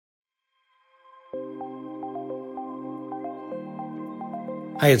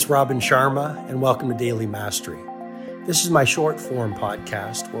Hi, it's Robin Sharma, and welcome to Daily Mastery. This is my short form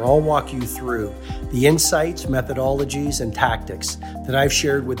podcast where I'll walk you through the insights, methodologies, and tactics that I've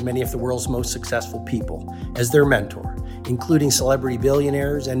shared with many of the world's most successful people as their mentor, including celebrity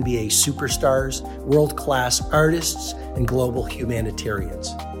billionaires, NBA superstars, world-class artists, and global humanitarians.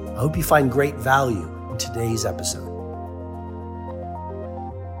 I hope you find great value in today's episode.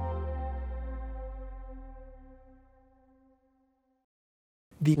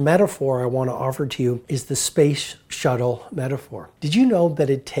 The metaphor I want to offer to you is the space shuttle metaphor. Did you know that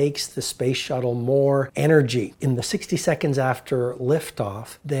it takes the space shuttle more energy in the 60 seconds after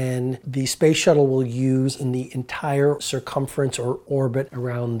liftoff than the space shuttle will use in the entire circumference or orbit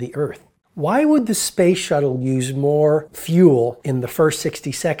around the Earth? Why would the space shuttle use more fuel in the first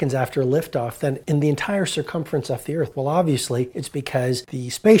 60 seconds after liftoff than in the entire circumference of the Earth? Well, obviously, it's because the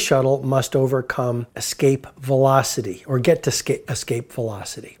space shuttle must overcome escape velocity or get to escape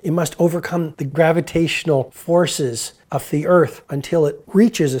velocity. It must overcome the gravitational forces of the Earth until it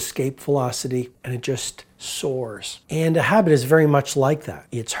reaches escape velocity and it just soars. And a habit is very much like that.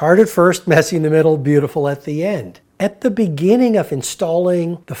 It's hard at first, messy in the middle, beautiful at the end. At the beginning of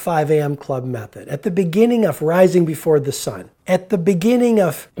installing the 5 a.m. club method, at the beginning of rising before the sun, at the beginning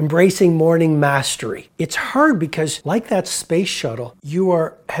of embracing morning mastery, it's hard because, like that space shuttle, you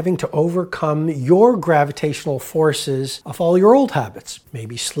are having to overcome your gravitational forces of all your old habits.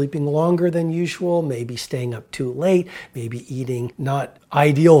 Maybe sleeping longer than usual, maybe staying up too late, maybe eating not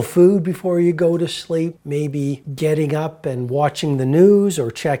ideal food before you go to sleep, maybe getting up and watching the news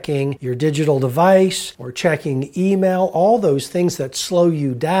or checking your digital device or checking email, all those things that slow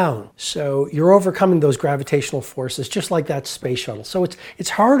you down. So you're overcoming those gravitational forces just like that space shuttle. So it's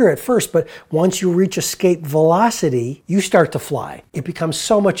harder at first, but once you reach escape velocity, you start to fly. It becomes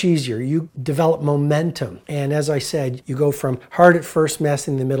so much easier. You develop momentum. And as I said, you go from hard at first,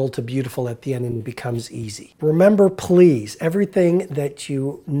 messy in the middle, to beautiful at the end, and it becomes easy. Remember, please, everything that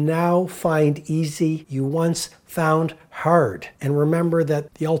you now find easy, you once found hard. And remember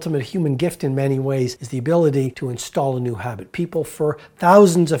that the ultimate human gift in many ways is the ability to install a new habit. People for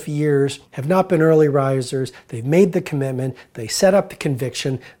thousands of years have not been early risers. They've made the commitment. They set up the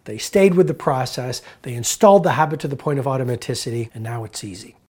conviction. They stayed with the process. They installed the habit to the point of automaticity, and now it's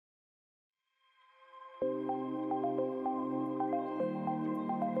easy.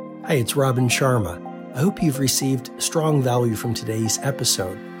 Hi, it's Robin Sharma. I hope you've received strong value from today's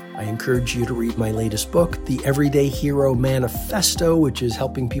episode. I encourage you to read my latest book, The Everyday Hero Manifesto, which is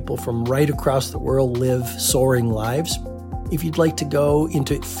helping people from right across the world live soaring lives. If you'd like to go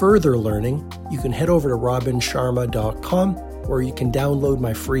into further learning, you can head over to robinsharma.com, where you can download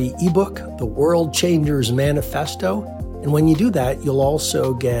my free ebook, The World Changers Manifesto. And when you do that, you'll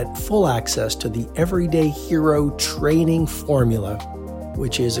also get full access to the Everyday Hero Training Formula,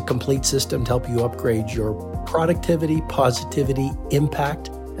 which is a complete system to help you upgrade your productivity, positivity, impact,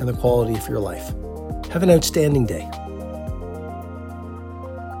 and the quality of your life. Have an outstanding day.